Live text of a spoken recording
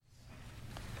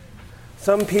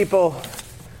Some people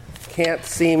can't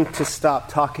seem to stop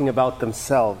talking about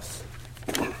themselves.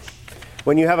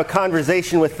 When you have a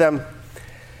conversation with them,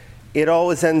 it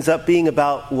always ends up being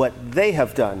about what they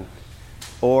have done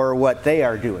or what they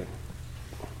are doing.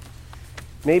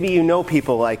 Maybe you know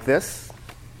people like this.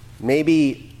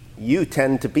 Maybe you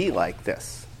tend to be like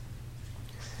this.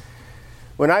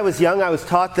 When I was young, I was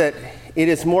taught that it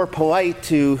is more polite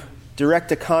to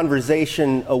direct a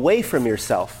conversation away from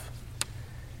yourself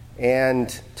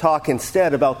and talk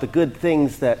instead about the good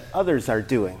things that others are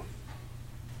doing.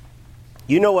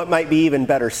 You know what might be even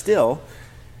better still?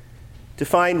 To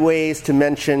find ways to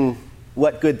mention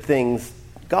what good things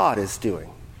God is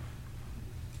doing.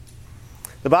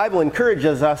 The Bible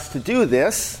encourages us to do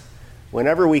this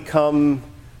whenever we come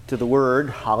to the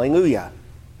word hallelujah.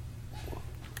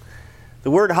 The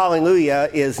word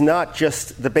hallelujah is not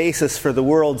just the basis for the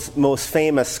world's most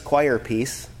famous choir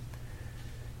piece.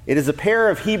 It is a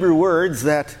pair of Hebrew words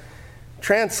that,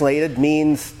 translated,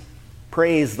 means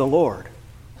praise the Lord.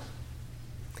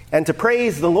 And to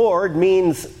praise the Lord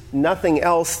means nothing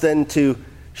else than to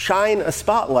shine a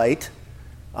spotlight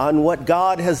on what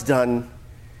God has done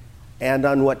and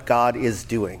on what God is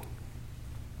doing.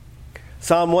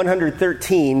 Psalm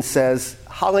 113 says,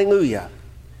 "Hallelujah!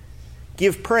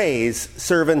 Give praise,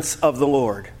 servants of the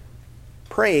Lord.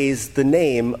 Praise the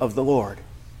name of the Lord."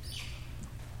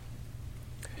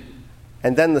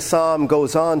 And then the psalm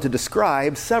goes on to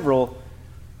describe several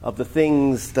of the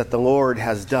things that the Lord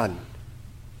has done.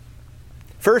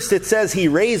 First, it says he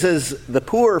raises the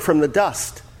poor from the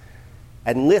dust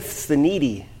and lifts the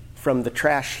needy from the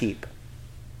trash heap.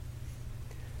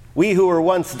 We who were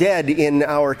once dead in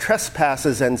our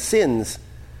trespasses and sins,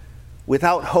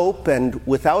 without hope and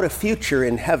without a future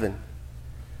in heaven,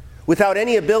 without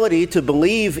any ability to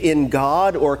believe in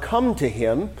God or come to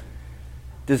him,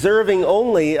 deserving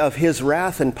only of his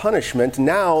wrath and punishment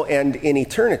now and in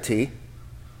eternity,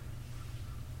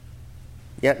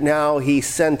 yet now he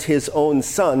sent his own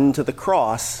Son to the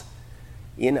cross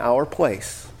in our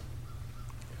place.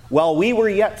 While we were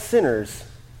yet sinners,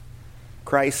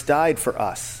 Christ died for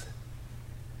us.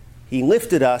 He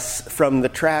lifted us from the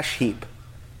trash heap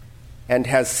and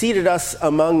has seated us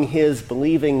among his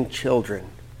believing children,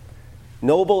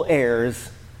 noble heirs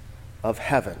of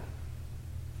heaven.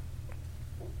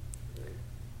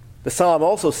 The psalm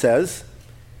also says,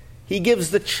 he gives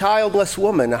the childless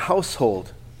woman a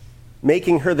household,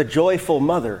 making her the joyful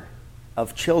mother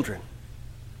of children.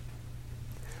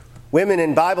 Women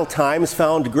in Bible times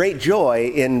found great joy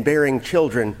in bearing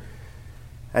children,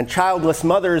 and childless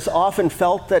mothers often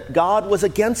felt that God was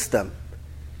against them,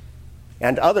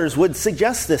 and others would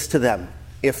suggest this to them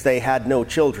if they had no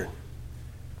children.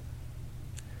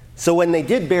 So when they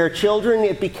did bear children,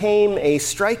 it became a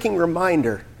striking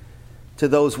reminder to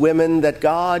those women that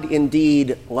God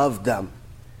indeed loved them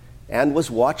and was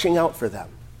watching out for them.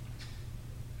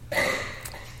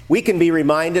 We can be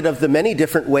reminded of the many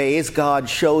different ways God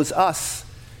shows us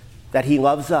that he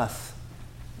loves us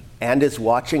and is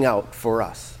watching out for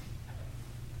us.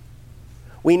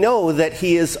 We know that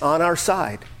he is on our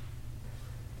side,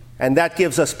 and that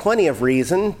gives us plenty of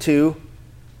reason to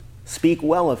speak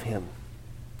well of him,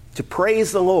 to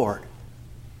praise the Lord.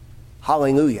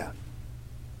 Hallelujah.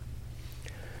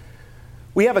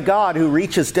 We have a God who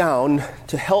reaches down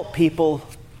to help people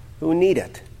who need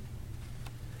it.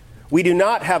 We do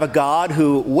not have a God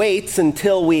who waits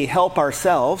until we help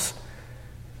ourselves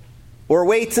or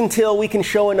waits until we can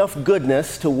show enough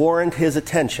goodness to warrant his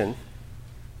attention.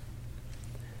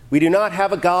 We do not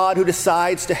have a God who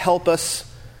decides to help us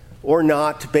or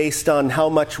not based on how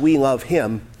much we love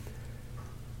him,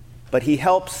 but he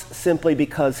helps simply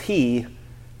because he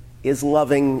is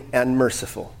loving and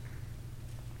merciful.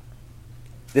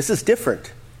 This is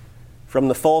different from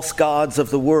the false gods of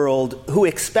the world who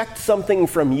expect something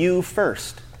from you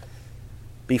first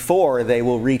before they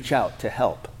will reach out to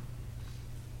help.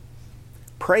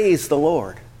 Praise the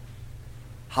Lord.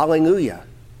 Hallelujah.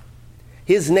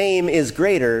 His name is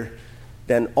greater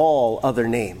than all other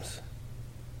names.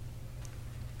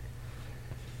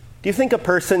 Do you think a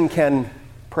person can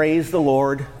praise the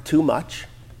Lord too much?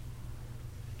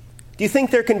 Do you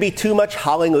think there can be too much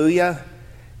hallelujah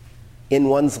in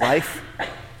one's life?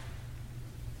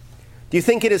 Do you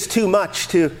think it is too much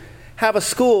to have a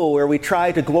school where we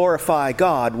try to glorify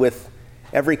God with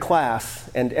every class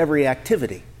and every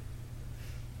activity?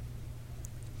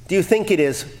 Do you think it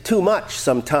is too much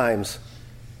sometimes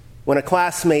when a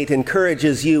classmate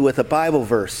encourages you with a Bible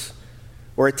verse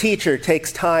or a teacher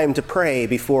takes time to pray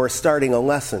before starting a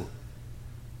lesson?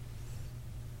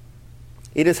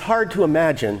 It is hard to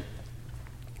imagine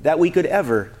that we could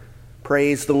ever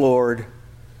praise the Lord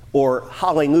or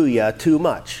hallelujah too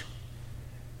much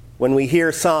when we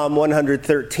hear Psalm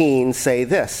 113 say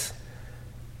this: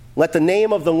 "Let the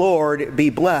name of the Lord be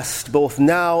blessed both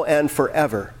now and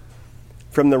forever.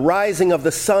 From the rising of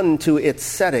the sun to its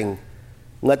setting,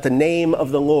 let the name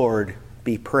of the Lord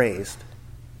be praised."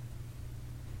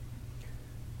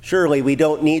 Surely we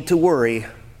don't need to worry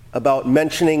about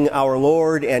mentioning our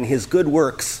Lord and his good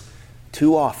works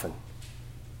too often.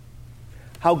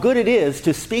 How good it is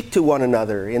to speak to one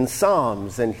another in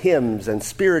psalms and hymns and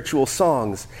spiritual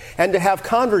songs, and to have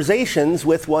conversations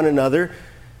with one another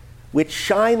which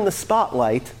shine the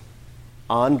spotlight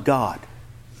on God.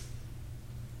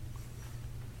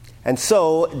 And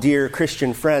so, dear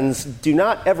Christian friends, do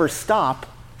not ever stop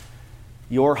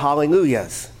your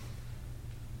hallelujahs.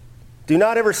 Do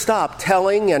not ever stop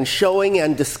telling and showing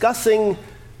and discussing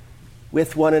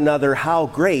with one another how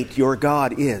great your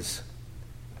God is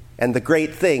and the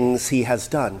great things he has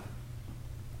done.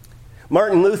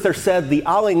 Martin Luther said, "The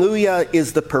Alleluia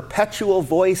is the perpetual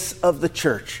voice of the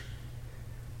church,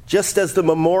 just as the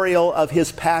memorial of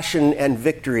his passion and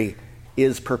victory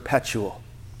is perpetual."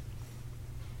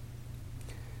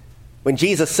 When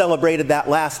Jesus celebrated that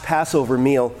last Passover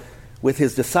meal with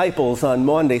his disciples on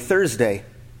Maundy Thursday,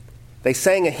 they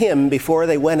sang a hymn before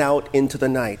they went out into the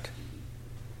night.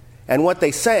 And what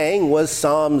they sang was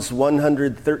Psalms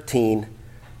 113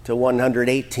 to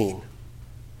 118,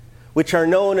 which are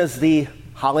known as the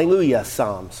Hallelujah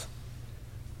Psalms.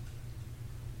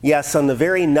 Yes, on the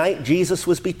very night Jesus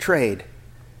was betrayed,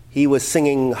 he was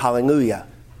singing Hallelujah.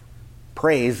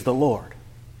 Praise the Lord.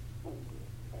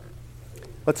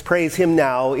 Let's praise him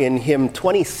now in hymn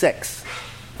 26,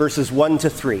 verses 1 to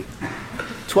 3.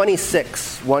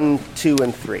 26, 1, 2,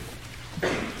 and 3.